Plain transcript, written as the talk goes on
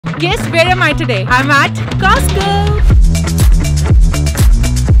Guess where am I today? I'm at Costco.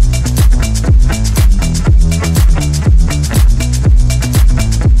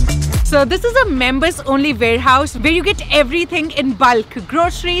 So this is a members only warehouse where you get everything in bulk.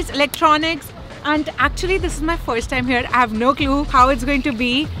 Groceries, electronics, and actually this is my first time here. I have no clue how it's going to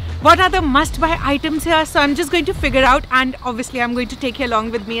be. What are the must-buy items here? So I'm just going to figure out, and obviously I'm going to take you along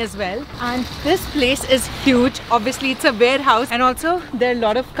with me as well. And this place is huge. Obviously it's a warehouse, and also there are a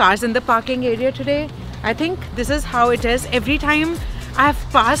lot of cars in the parking area today. I think this is how it is. Every time I've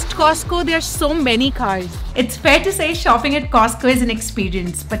passed Costco, there are so many cars. It's fair to say shopping at Costco is an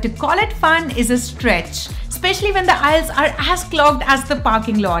experience, but to call it fun is a stretch, especially when the aisles are as clogged as the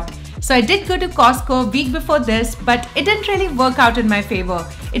parking lot. So I did go to Costco a week before this, but it didn't really work out in my favor.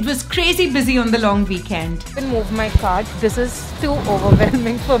 It was crazy busy on the long weekend. I can move my cart. This is too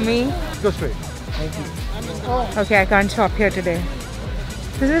overwhelming for me. Go straight. Thank you. Oh. Okay, I can't shop here today.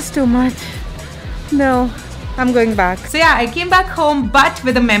 This is too much. No, I'm going back. So yeah, I came back home but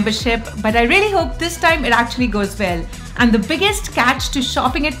with a membership, but I really hope this time it actually goes well. And the biggest catch to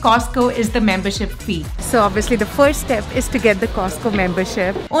shopping at Costco is the membership fee. So obviously the first step is to get the Costco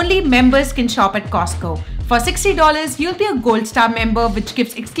membership. Only members can shop at Costco. For $60, you'll be a Gold Star member, which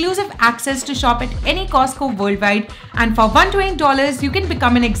gives exclusive access to shop at any Costco worldwide. And for $120, you can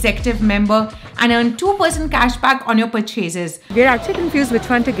become an executive member and earn 2% cashback on your purchases. We're actually confused which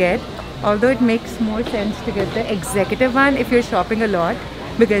one to get, although it makes more sense to get the executive one if you're shopping a lot,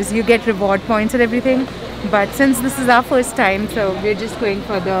 because you get reward points and everything. But since this is our first time, so we're just going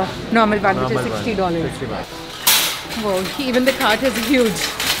for the normal one, which is $60. Whoa, even the cart is huge.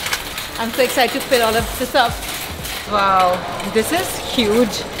 I'm so excited to fill all of this up. Wow, this is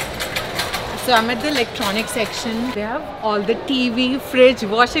huge. So I'm at the electronics section. They have all the TV, fridge,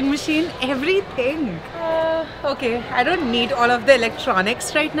 washing machine, everything. Okay, I don't need all of the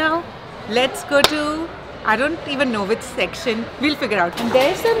electronics right now. Let's go to, I don't even know which section. We'll figure out. And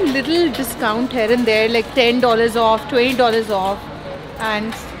there's some little discount here and there, like $10 off, $20 off,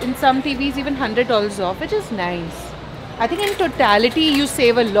 and in some TVs even $100 off, which is nice. I think in totality you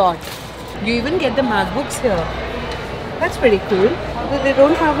save a lot. You even get the MacBooks here. That's pretty cool. Although they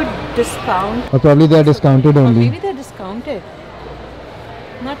don't have a discount. Or probably they are discounted only. Or maybe they're discounted.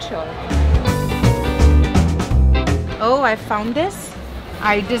 Not sure. Oh, I found this.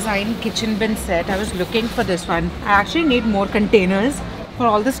 I designed kitchen bin set. I was looking for this one. I actually need more containers for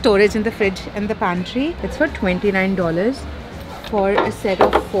all the storage in the fridge and the pantry. It's for $29 for a set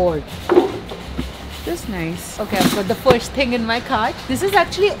of 4. This is nice. Okay, I've got the first thing in my cart. This is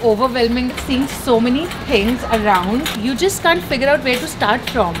actually overwhelming, seeing so many things around. You just can't figure out where to start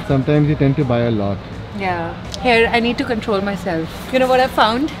from. Sometimes you tend to buy a lot. Yeah. Here, I need to control myself. You know what I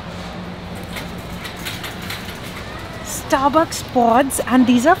found? Starbucks pods, and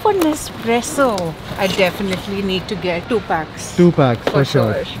these are for Nespresso. I definitely need to get 2 packs. 2 packs for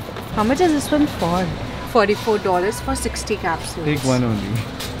sure. How much is this one for? $44 for 60 capsules. Take one only.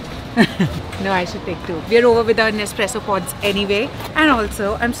 No, I should take 2. We're over with our Nespresso pods anyway. And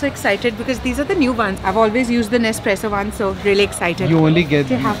also, I'm so excited because these are the new ones. I've always used the Nespresso ones, so really excited. You only get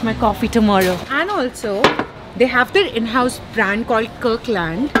to have my coffee tomorrow. And also, they have their in-house brand called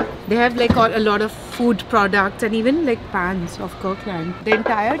Kirkland. They have like a lot of food products and even like pans of Kirkland. The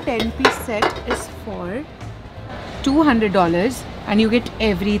entire 10-piece set is for $200 and you get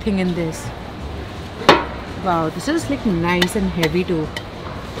everything in this. Wow, this is like nice and heavy too.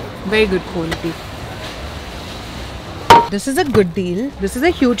 Very good quality. This is a good deal. This is a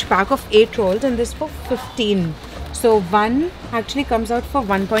huge pack of 8 rolls and this for 15. So one actually comes out for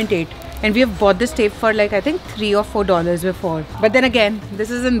 1.8. And we have bought this tape for like I think $3 or $4 before. But then again, this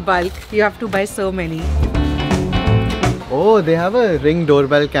is in bulk. You have to buy so many. Oh, they have a Ring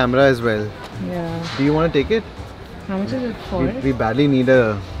doorbell camera as well. Yeah. Do you want to take it? How much is it for? We badly need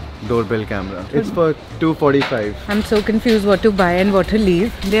a doorbell camera. It's for $245. I'm so confused what to buy and what to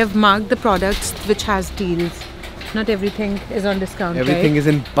leave. They have marked the products which has deals. Not everything is on discount, Everything right? is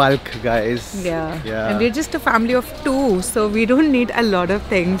in bulk, guys. Yeah. Yeah. And we're just a family of 2, so we don't need a lot of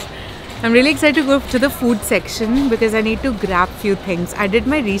things. I'm really excited to go to the food section because I need to grab few things. I did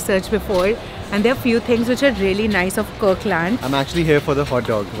my research before and there are few things which are really nice of Kirkland. I'm actually here for the hot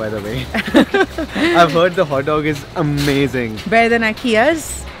dog, by the way. I've heard the hot dog is amazing. Better than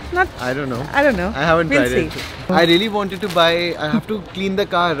IKEA's? Not. I don't know. I don't know. I haven't We'll tried see. it. I really wanted to buy, I have to clean the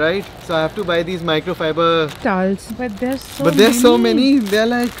car, right? So I have to buy these microfiber Towels. But there's so many. There are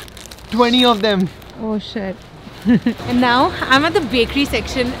like 20 of them. Oh shit. And now I'm at the bakery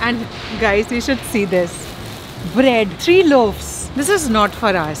section and guys, you should see this. Bread, 3 loaves. This is not for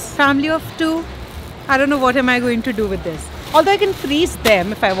us. Family of 2. I don't know what am I going to do with this. Although I can freeze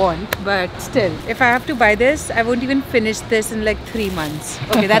them if I want, but still, if I have to buy this, I won't even finish this in like 3 months.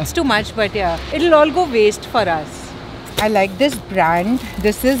 Okay, that's too much, but yeah, it'll all go waste for us. I like this brand.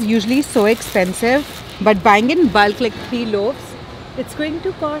 This is usually so expensive, but buying in bulk like 3 loaves, it's going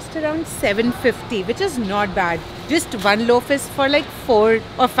to cost around $7.50, which is not bad. Just one loaf is for like $4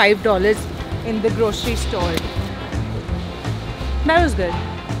 or $5 in the grocery store. That was good.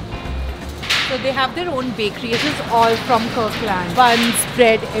 So they have their own bakery. It is all from Kirkland. Buns,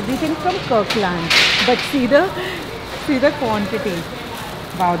 bread, everything from Kirkland. But see the quantity.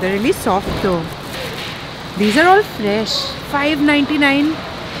 Wow, they're really soft though. These are all fresh. $5.99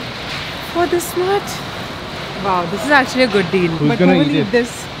 for this much. Wow, this is actually a good deal. Who's but gonna who will eat eat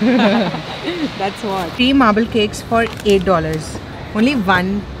this? That's what. 3 marble cakes for $8. Only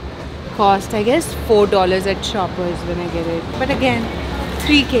one cost, I guess, $4 at Shoppers when I get it. But again,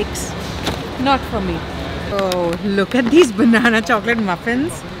 3 cakes. Not for me. Oh, look at these banana chocolate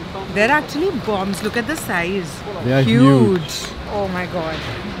muffins. They're actually bombs. Look at the size. They are huge. Oh my god.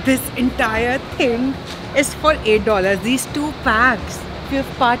 This entire thing is for $8. These 2 packs. If you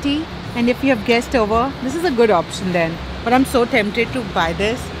have party and if you have guests over, this is a good option then. But I'm so tempted to buy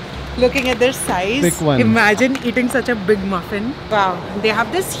this. Looking at their size, Pick one. Imagine eating such a big muffin. Wow. They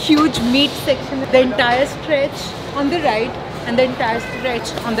have this huge meat section. The entire stretch on the right and the entire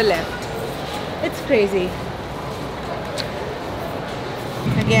stretch on the left. It's crazy.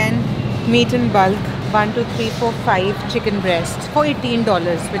 Again, meat in bulk. 1, 2, 3, 4, 5 chicken breasts for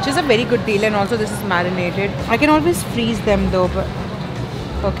 $18, which is a very good deal, and also this is marinated. I can always freeze them though, but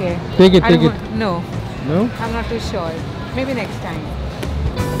okay. Take it. No. No? I'm not too sure. Maybe next time.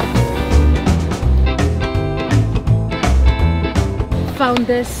 Found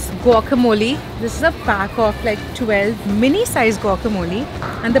this guacamole. This is a pack of like 12 mini size guacamole,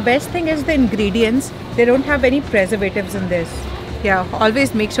 and the best thing is the ingredients. They don't have any preservatives in this. Yeah,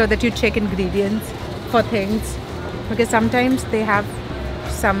 always make sure that you check ingredients for things, because sometimes they have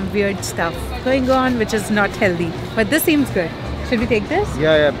some weird stuff going on which is not healthy. But this seems good. Should we take this?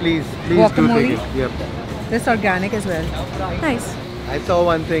 Yeah, please Guacamole? do take it. Yep. This organic as well. Nice. I saw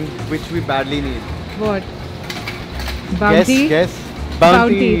one thing which we badly need. What? Bounty? Guess.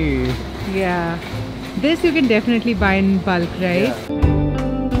 Bounty. Yeah. This you can definitely buy in bulk, right? Yeah.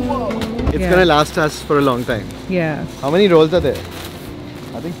 It's Yeah. gonna last us for a long time. Yeah. How many rolls are there?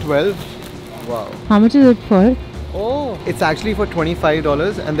 I think 12. Wow. How much is it for? Oh. It's actually for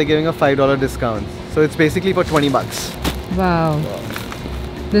 $25 and they're giving a $5 discount. So it's basically for 20 bucks. Wow.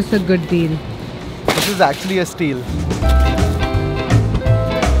 This is a good deal. This is actually a steal.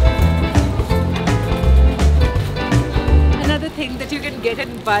 Another thing that you can get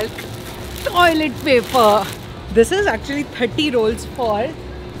in bulk, toilet paper. This is actually 30 rolls for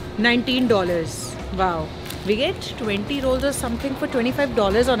 $19. Wow. We get 20 rolls or something for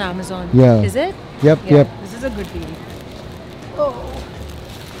 $25 on Amazon. Yeah. Is it? Yep, Yeah, yep. This is a good deal. Oh.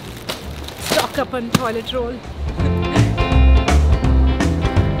 Stock up on toilet roll.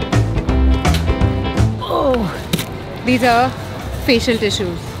 Oh. These are facial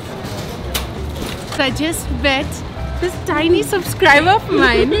tissues. So I just met this tiny subscriber of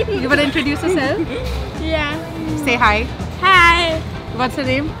mine. You want to introduce yourself? Yeah. Say hi. Hi. What's your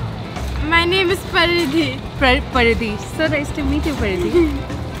name? My name is Paridhi. Paridhi. So nice to meet you, Paridhi.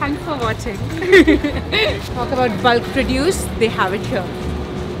 Thanks for watching. Talk about bulk produce. They have it here.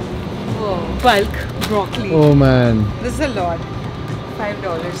 Whoa. Bulk broccoli. Oh man. This is a lot. $5.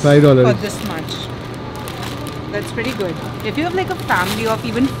 $5. For this much. That's pretty good. If you have like a family of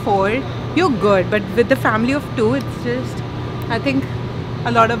even 4, you're good. But with the family of 2, it's just, I think,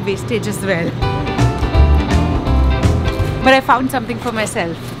 a lot of wastage as well. But I found something for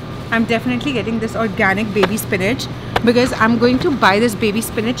myself. I'm definitely getting this organic baby spinach because I'm going to buy this baby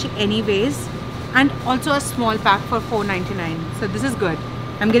spinach anyways, and also a small pack for $4.99. So this is good.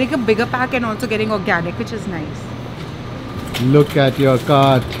 I'm getting a bigger pack and also getting organic, which is nice. Look at your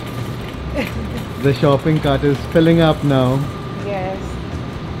cart. The shopping cart is filling up now. Yes.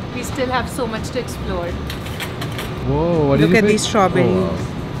 We still have so much to explore. Whoa, what did Look you at pick? these strawberries. Oh,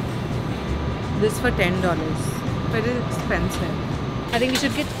 wow. This for $10. But it's expensive. I think we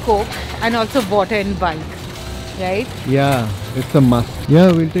should get Coke and also water in bulk. Right? Yeah, it's a must.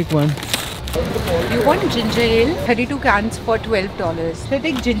 Yeah, we'll take one. You want ginger ale? 32 cans for $12. Should I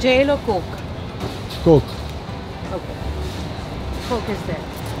take ginger ale or Coke? Coke. Okay. Coke is there.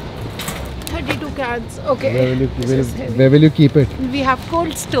 32 cans. Okay. Where will you keep it? We have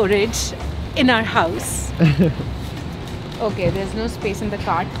cold storage in our house. Okay, there's no space in the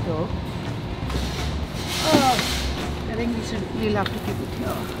cart though. I think we'll have to keep it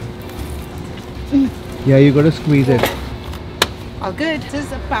here. Yeah, you gotta squeeze it. All good. This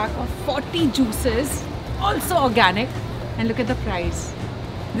is a pack of 40 juices, also organic. And look at the price.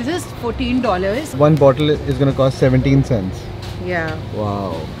 This is $14. One bottle is gonna cost 17 cents. Yeah.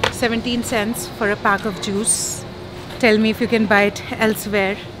 Wow. 17 cents for a pack of juice. Tell me if you can buy it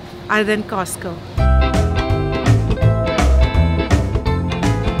elsewhere other than Costco.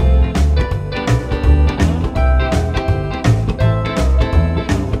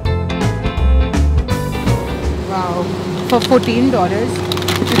 Wow. For $14,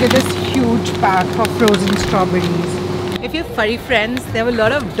 look at this huge pack of frozen strawberries. If you have furry friends, they have a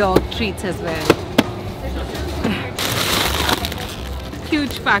lot of dog treats as well.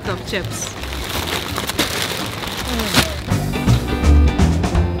 Huge pack of chips.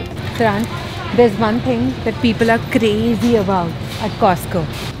 Saran, there's one thing that people are crazy about at Costco.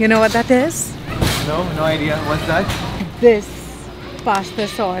 You know what that is? No idea. What's that? This pasta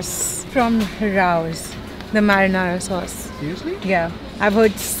sauce from Rao's, the marinara sauce. Seriously? Yeah, I've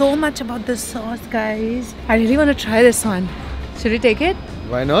heard so much about this sauce, guys. I really want to try this one. Should we take it?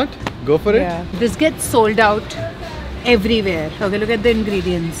 Why not? Go for it. Yeah. This gets sold out everywhere. Okay, look at the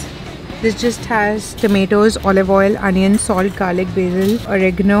ingredients. This just has tomatoes, olive oil, onion, salt, garlic, basil,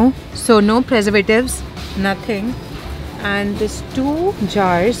 oregano. So no preservatives, nothing. And these 2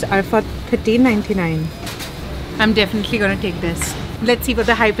 jars are for $13.99. I'm definitely gonna take this. Let's see what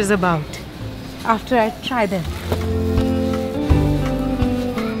the hype is about after I try them.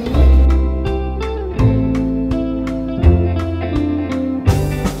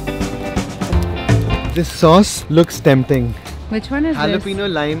 This sauce looks tempting. Which one is Jalapeno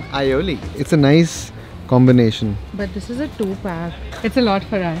lime aioli. It's a nice combination. this? But this is a 2-pack. It's a lot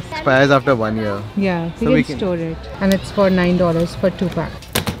for us. Expires after 1 year. Yeah, So we we can can- store it. And it's for $9 for 2-pack.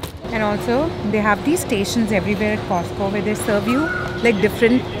 And also, they have these stations everywhere at Costco where they serve you like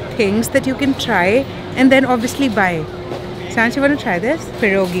different things that you can try and then obviously buy. Sanch, you want to try this?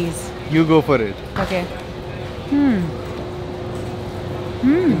 Pierogies. You go for it. Okay.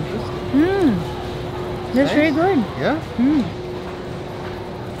 That's very good. Yeah?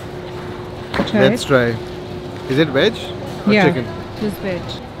 Try Let's it. try. Is it veg or Yeah. chicken? This veg.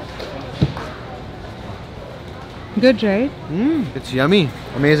 Good, right? It's yummy.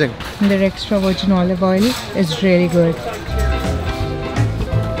 Amazing. And their extra virgin olive oil is really good.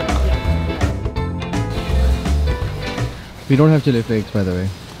 We don't have chili flakes, by the way.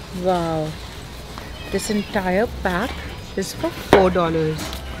 Wow. This entire pack is for $4.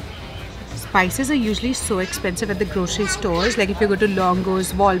 Spices are usually so expensive at the grocery stores, like if you go to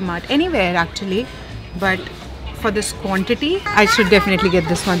Longo's, Walmart, anywhere actually. But for this quantity, I should definitely get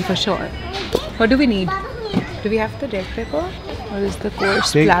this one for sure. What do we need? Do we have the red pepper or is the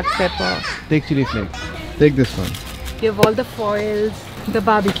coarse Take- black pepper? Take chili flakes. Take this one. You have all the foils, the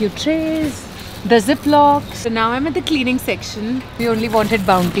barbecue trays, the Ziplocs. So now I'm at the cleaning section. We only wanted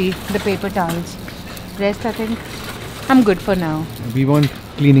Bounty, the paper towels. Rest, I think I'm good for now. We want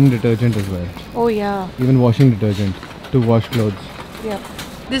cleaning detergent as well. Oh yeah, Even washing detergent to wash clothes. yeah.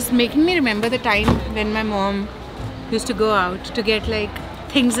 This is making me remember the time when my mom used to go out to get like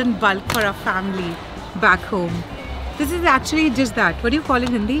things in bulk for our family back home. This is actually just that. What do you call it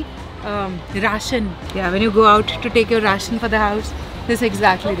in Hindi? Ration. Yeah, when you go out to take your ration for the house, this is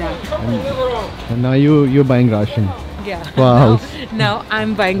exactly that. And now you're buying ration. Yeah. Wow. Now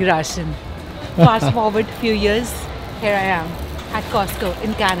I'm buying ration. Fast forward few years, here I am at Costco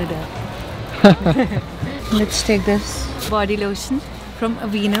in Canada. Let's take this body lotion from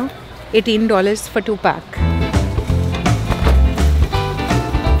Aveeno, $18 for 2-pack.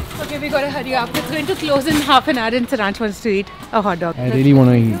 Okay, we gotta hurry up. It's going to close in half an hour and Saranch wants to eat a hot dog. I really want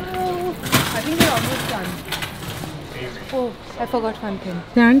to eat. I think we're almost done. Oh, I forgot one thing.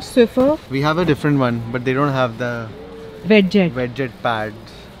 Saranch, Swiffer, We have a different one, but they don't have the Vegjet. Vegjet pads.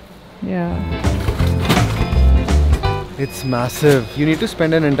 Yeah. It's massive. You need to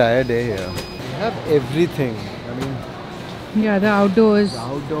spend an entire day here. You have everything. I mean, Yeah, the outdoors.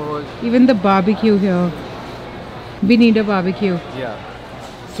 outdoors. Even the barbecue here. We need a barbecue. Yeah.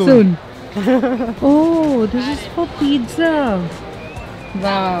 Soon. Oh, this is for pizza.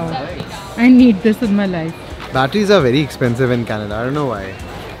 Wow. I need this in my life. Batteries are very expensive in Canada. I don't know why.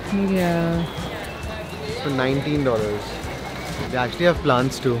 Yeah. For $19. They actually have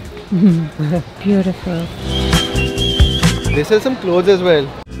plants too. Beautiful. They sell some clothes as well.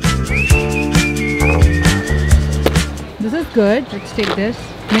 This is good. Let's take this.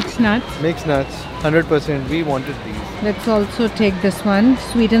 Mixed nuts. Mixed nuts. 100%. We wanted these. Let's also take this one.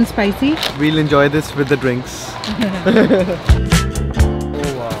 Sweet and spicy. We'll enjoy this with the drinks.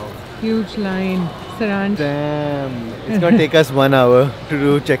 Oh wow. Huge line. Saranch. Damn. It's gonna take us 1 hour to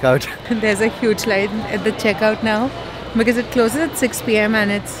do checkout. There's a huge line at the checkout now. because it closes at 6 p.m.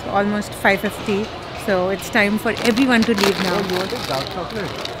 and it's almost 5:50. So it's time for everyone to leave now. Oh, you want a dark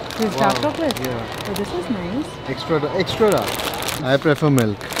chocolate? This dark chocolate? Yeah. Oh, this is nice. Extra dark. I prefer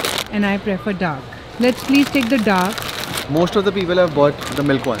milk. And I prefer dark. Let's please take the dark. Most of the people have bought the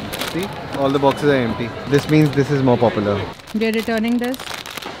milk one. See? All the boxes are empty. This means this is more popular. We are returning this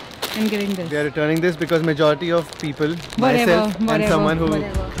and getting this. We are returning this because majority of people, Whatever, and someone who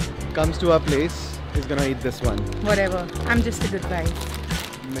whatever. comes to our place is gonna eat this one. Whatever. I'm just a good guy.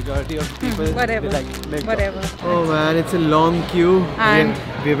 Majority of people Whatever. they like milk. Whatever. Oh man, it's a long queue. And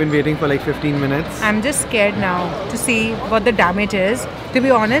we have been waiting for like 15 minutes. I'm just scared now to see what the damage is. To be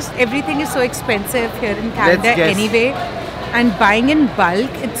honest, everything is so expensive here in Canada Let's guess. anyway. And buying in bulk,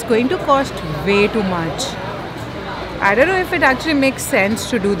 it's going to cost way too much. I don't know if it actually makes sense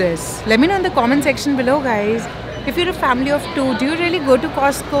to do this. Let me know in the comment section below, guys. If you're a family of 2, do you really go to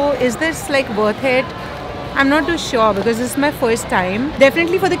Costco? Is this like worth it? I'm not too sure because this is my first time.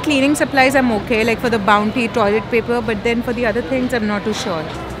 Definitely for the cleaning supplies I'm okay, like for the Bounty toilet paper, but then for the other things I'm not too sure.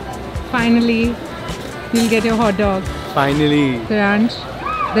 Finally, you'll get your hot dog. Finally. Ranch,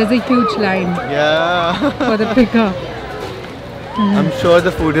 there's a huge line Yeah. for the pickup. I'm sure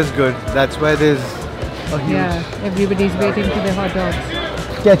the food is good. That's why there's a huge Yeah, everybody's waiting for their hot dogs.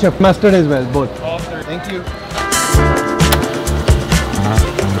 ketchup, mustard as well, both. Thank you.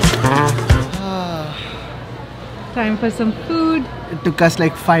 Time for some food. It took us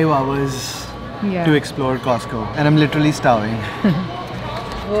like 5 hours Yeah. to explore Costco, and I'm literally starving.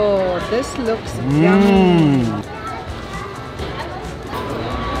 Oh, this looks yummy.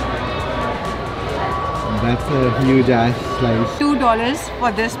 That's a huge ass slice. $2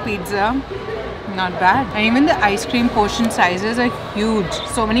 for this pizza. Not bad. And even the ice cream portion sizes are huge.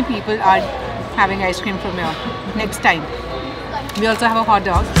 So many people are having ice cream from here. Next time. We also have a hot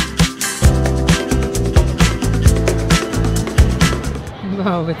dog.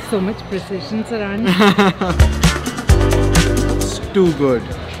 Wow, with so much precision, Saran. It's too good.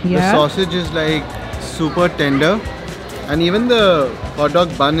 Yeah? The sausage is like super tender, and even the hot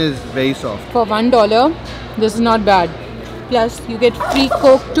dog bun is very soft. For $1, this is not bad. Plus, you get free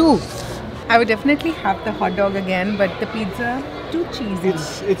Coke too. I would definitely have the hot dog again, but the pizza, too cheesy.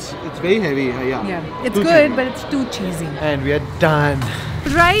 It's very heavy. Yeah. Yeah, it's Too good, cheesy. but it's too cheesy. And we are done.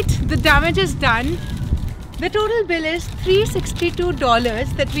 Right, the damage is done. The total bill is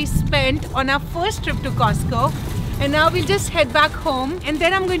 $362 that we spent on our first trip to Costco. And now we'll just head back home and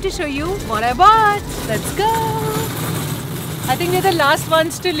then I'm going to show you what I bought. Let's go. I think we're the last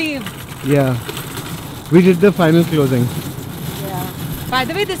ones to leave. Yeah. We did the final closing. Yeah. By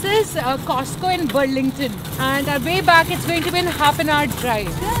the way, this is Costco in Burlington. And our way back, it's going to be a half-an-hour drive.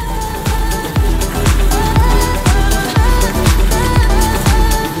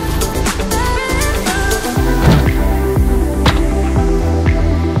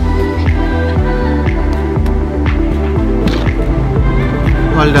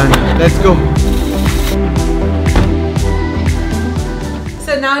 All done. Let's go.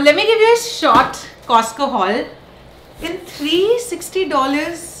 So now let me give you a short Costco haul. In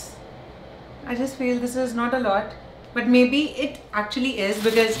 $360, I just feel this is not a lot, but maybe it actually is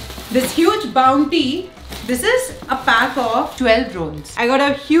because this huge Bounty, this is a pack of 12 rolls. I got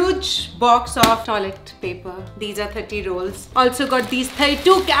a huge box of toilet paper. These are 30 rolls. Also got these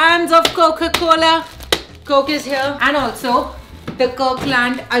 32 cans of Coca-Cola. Coke is here. And also the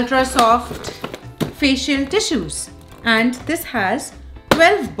Kirkland Ultra Soft facial tissues. And this has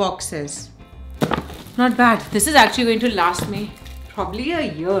 12 boxes. Not bad. This is actually going to last me probably a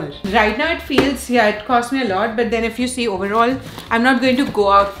year. Right now it feels, yeah, it cost me a lot, but then if you see overall, I'm not going to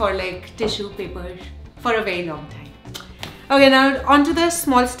go out for like tissue paper for a very long time. Okay, now on to the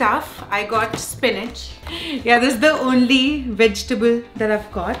small stuff. I got spinach. Yeah, this is the only vegetable that I've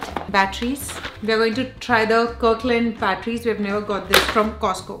got. Batteries. We are going to try the Kirkland batteries. We've never got this from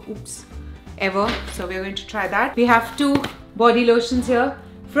Costco. Oops. Ever. So we're going to try that. We have 2 body lotions here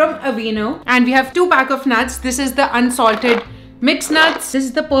from Aveeno. And we have 2 pack of nuts. This is the unsalted mixed nuts. This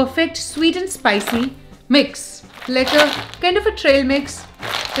is the perfect sweet and spicy mix. Like a kind of a trail mix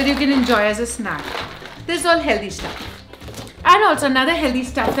that you can enjoy as a snack. This is all healthy stuff. And also another healthy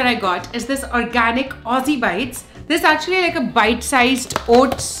stuff that I got is this organic Aussie Bites. This is actually like a bite-sized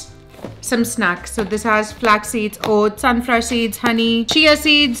oats, some snacks. So this has flax seeds, oats, sunflower seeds, honey, chia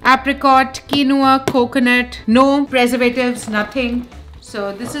seeds, apricot, quinoa, coconut, no preservatives, nothing.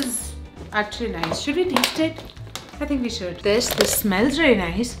 So this is actually nice. Should we taste it? I think we should. This smells really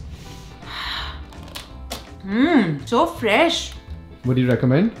nice. So fresh. What do you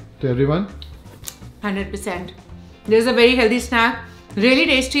recommend to everyone? 100%. This is a very healthy snack. Really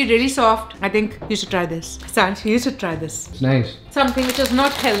tasty, really soft. I think you should try this. Sanj, you should try this. It's nice. Something which is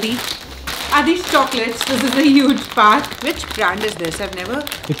not healthy are these chocolates. This is a huge pack. Which brand is this? I've never...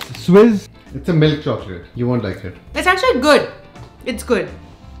 It's Swizz. It's a milk chocolate. You won't like it. It's actually good. It's good.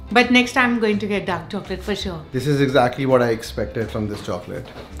 But next time I'm going to get dark chocolate for sure. This is exactly what I expected from this chocolate.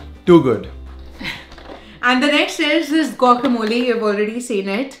 Too good. And the next is this guacamole. You've already seen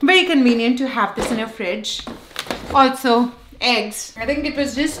it. Very convenient to have this in your fridge. Also, eggs. I think it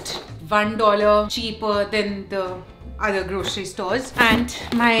was just $1 cheaper than the other grocery stores. And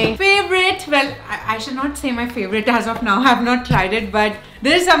my favorite, well, I should not say my favorite as of now. I have not tried it, but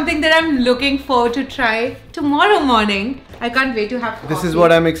there is something that I'm looking forward to try tomorrow morning. I can't wait to have coffee. This is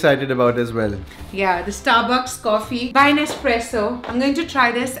what I'm excited about as well. Yeah, the Starbucks coffee by Nespresso. I'm going to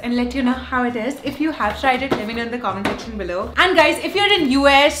try this and let you know how it is. If you have tried it, let me know in the comment section below. And guys, if you're in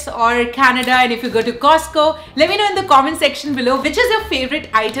US or Canada and if you go to Costco, let me know in the comment section below which is your favorite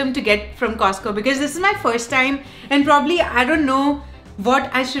item to get from Costco, because this is my first time and probably I don't know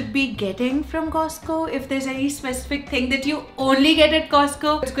what I should be getting from Costco. If there's any specific thing that you only get at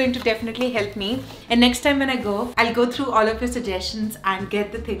Costco, it's going to definitely help me. And next time when I go, I'll go through all of your suggestions and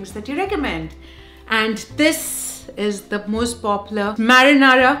get the things that you recommend. And this is the most popular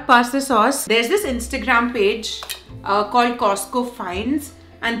marinara pasta sauce. There's this Instagram page called Costco Finds,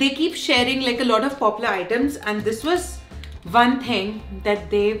 and they keep sharing like a lot of popular items, and this was one thing that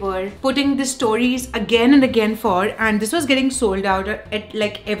they were putting the stories again and again for, and this was getting sold out at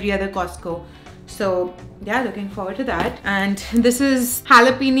like every other Costco. So yeah, looking forward to that. And this is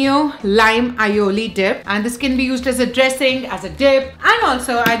jalapeno lime aioli dip, and this can be used as a dressing, as a dip. And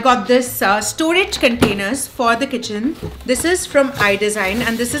also I got this storage containers for the kitchen. This is from iDesign,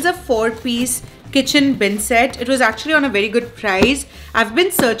 and this is a 4-piece kitchen bin set. It was actually on a very good price. I've been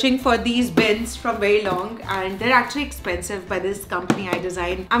searching for these bins from very long, and they're actually expensive by this company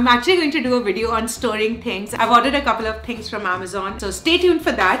iDesign. I'm actually going to do a video on storing things. I've ordered a couple of things from Amazon, so stay tuned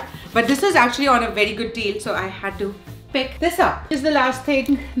for that. But this is actually on a very good deal, so I had to pick this up. This is the last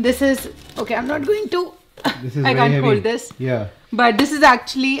thing. This is, okay, I'm not going to, This is I very can't heavy. hold this. Yeah. But this is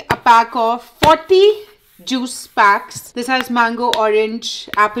actually a pack of 40 juice packs. This has mango, orange,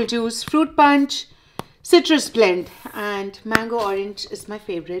 apple juice, fruit punch, citrus blend, and mango orange is my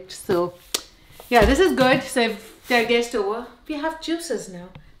favorite. So yeah, this is good. So if they're guests over, we have juices now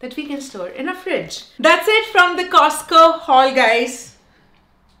that we can store in a fridge. That's it from the Costco haul, guys.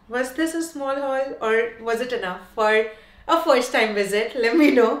 Was this a small haul or was it enough for a first time visit? Let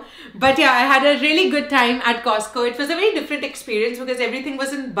me know. But yeah, I had a really good time at Costco. It was a very different experience because everything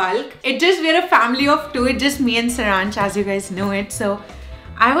was in bulk. We're a family of 2. It's just me and Saranch, as you guys know it. So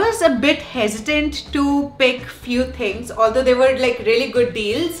I was a bit hesitant to pick few things, although they were like really good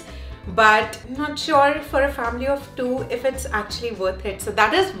deals, but not sure for a family of 2 if it's actually worth it. So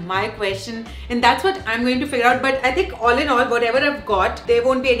that is my question, and that's what I'm going to figure out. But I think all in all, whatever I've got, there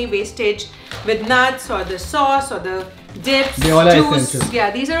won't be any wastage with nuts or the sauce or the dips, they all are juice. essential.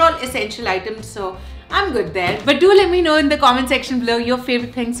 Yeah, these are all essential items, so I'm good there. But do let me know in the comment section below your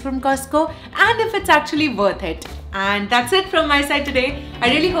favorite things from Costco and if it's actually worth it. And that's it from my side today.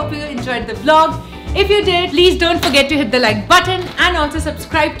 I really hope you enjoyed the vlog. If you did, please don't forget to hit the like button and also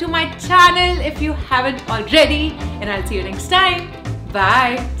subscribe to my channel if you haven't already. And I'll see you next time.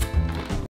 Bye.